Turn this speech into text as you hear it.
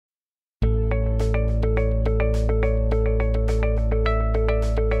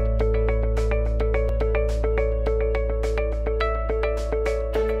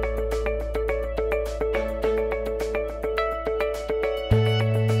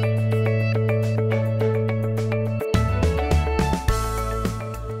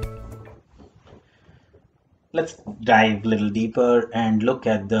let's dive a little deeper and look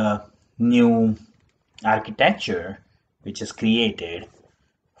at the new architecture which is created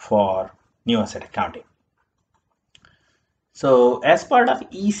for new asset accounting. So as part of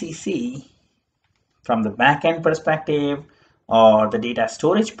ECC, from the backend perspective or the data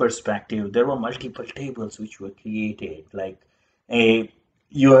storage perspective, there were multiple tables which were created. Like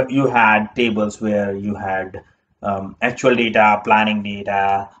you had tables where you had actual data, planning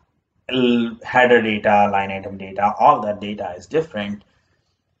data, header data, line item data. All that data is different.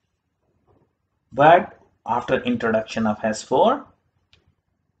 But after introduction of S4,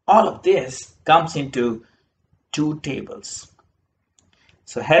 all of this comes into two tables.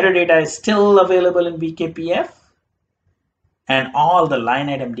 So header data is still available in BKPF, and all the line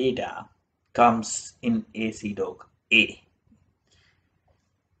item data comes in ACDoc A.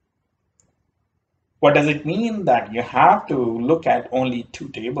 What does it mean? That you have to look at only two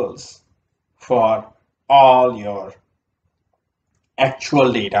tables for all your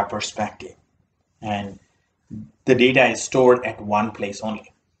actual data perspective, and the data is stored at one place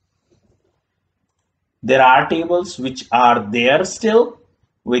only. There are tables which are there still,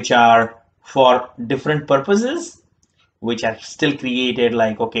 which are for different purposes, which are still created.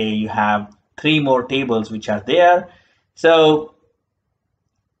 Like, okay, you have 3 more tables which are there. So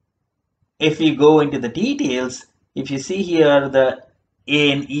if you go into the details, if you see here, the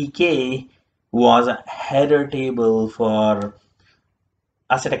A and EK was a header table for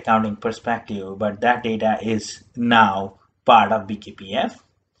asset accounting perspective, but that data is now part of BKPF.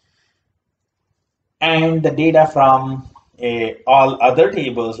 And the data from all other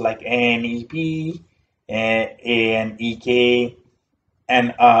tables like ANEP, ANEK,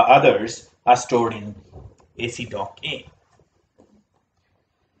 and others are stored in ACDoc A.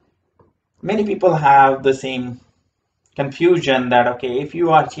 Many people have the same confusion that, okay, if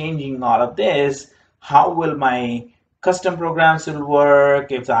you are changing all of this, how will my custom programs will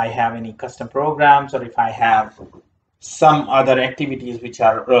work? If I have any custom programs, or if I have some other activities which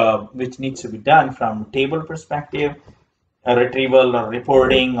are which needs to be done from table perspective, a retrieval or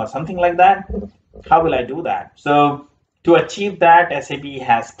reporting or something like that, how will I do that? So to achieve that, SAP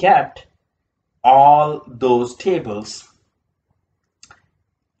has kept all those tables,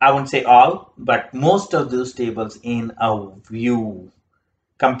 I wouldn't say all, but most of those tables in a view,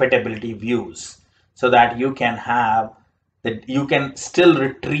 compatibility views, so that you can have that you can still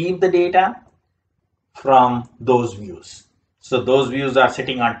retrieve the data from those views. So those views are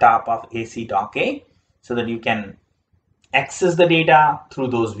sitting on top of ACDoc A, so that you can access the data through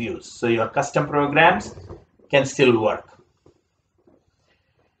those views. So your custom programs can still work.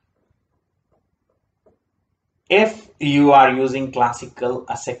 If you are using classical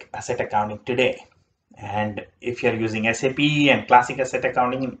asset accounting today, and if you're using SAP and classic asset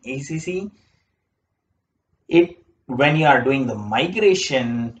accounting in ACC, when you are doing the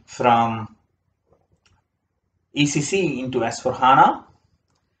migration from ECC into S4HANA,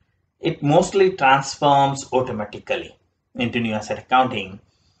 it mostly transforms automatically into new asset accounting.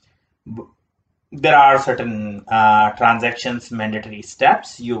 There are certain transactions, mandatory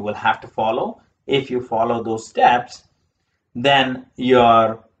steps you will have to follow. If you follow those steps, then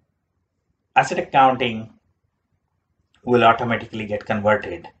your asset accounting will automatically get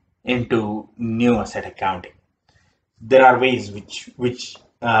converted into new asset accounting. There are ways which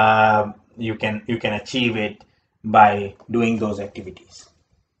you can achieve it by doing those activities.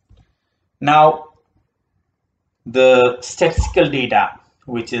 Now, the statistical data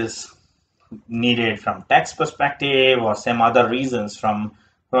which is needed from tax perspective or some other reasons from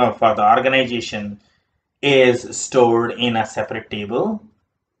for the organization is stored in a separate table,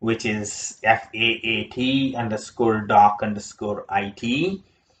 which is FAAT_doc_IT.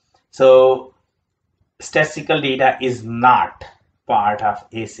 So statistical data is not part of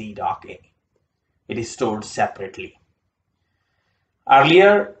ACDoc A. It is stored separately.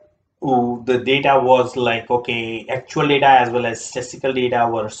 Earlier, the data was like, okay, actual data as well as statistical data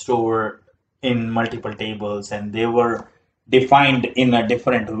were stored in multiple tables, and they were defined in a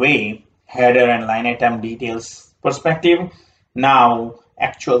different way, header and line item details perspective. Now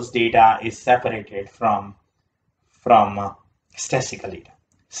actuals data is separated from statistical data.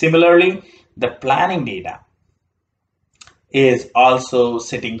 Similarly, the planning data is also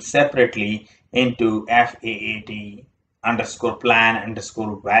sitting separately into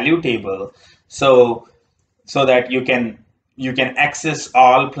FAAT_plan_value table, so that you can access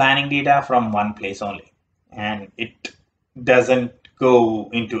all planning data from one place only, and it doesn't go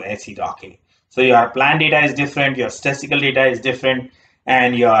into ACDoc A. So your plan data is different, your statistical data is different,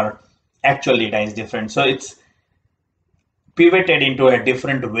 and your actual data is different. So it's pivoted into a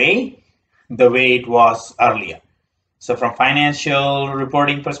different way the way it was earlier. So from financial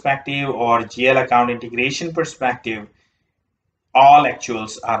reporting perspective or GL account integration perspective, all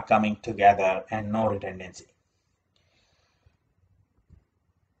actuals are coming together and no redundancy.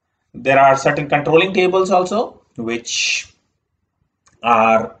 There are certain controlling tables also which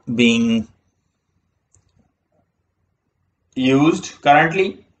are being used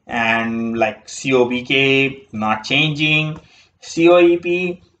currently, and like COBK not changing,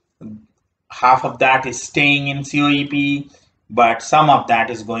 COEP, half of that is staying in COEP, but some of that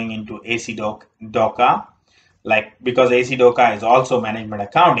is going into AC DOCA, like because AC DOCA is also management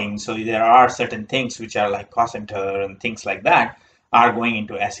accounting, so there are certain things which are like cost center and things like that are going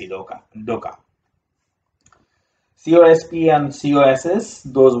into AC DOCA. COSP and COSS,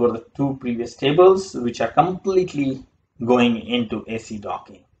 those were the two previous tables which are completely going into AC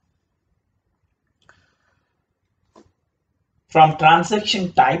docking. From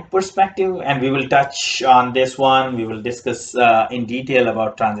transaction type perspective, and we will touch on this one, we will discuss in detail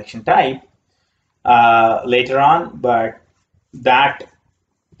about transaction type later on, but that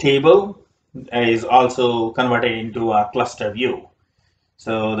table is also converted into a cluster view.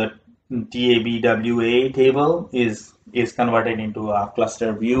 So the TABWA table is converted into a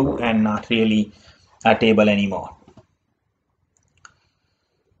cluster view and not really a table anymore.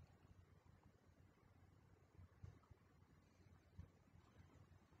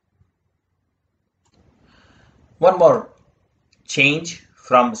 One more change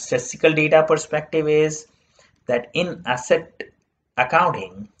from statistical data perspective is that in asset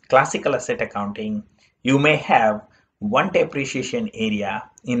accounting, classical asset accounting, you may have one depreciation area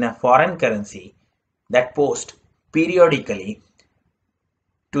in a foreign currency that posts periodically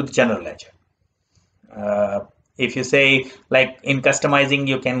to the general ledger. If you say, like in customizing,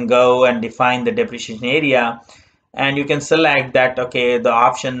 you can go and define the depreciation area, and you can select that, okay, the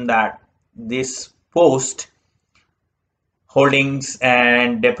option that this post holdings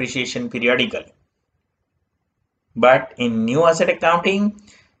and depreciation periodically. But in new asset accounting,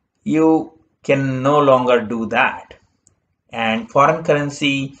 you can no longer do that. And foreign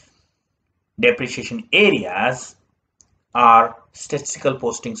currency depreciation areas are statistical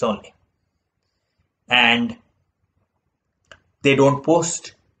postings only. And they don't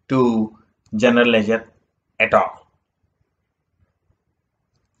post to general ledger at all.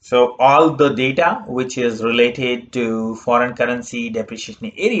 So all the data which is related to foreign currency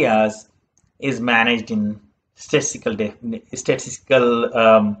depreciation areas is managed in statistical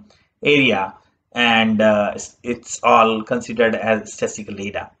area, and it's all considered as statistical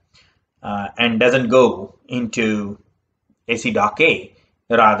data and doesn't go into AC Doc A,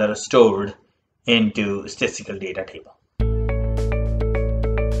 rather stored into statistical data table.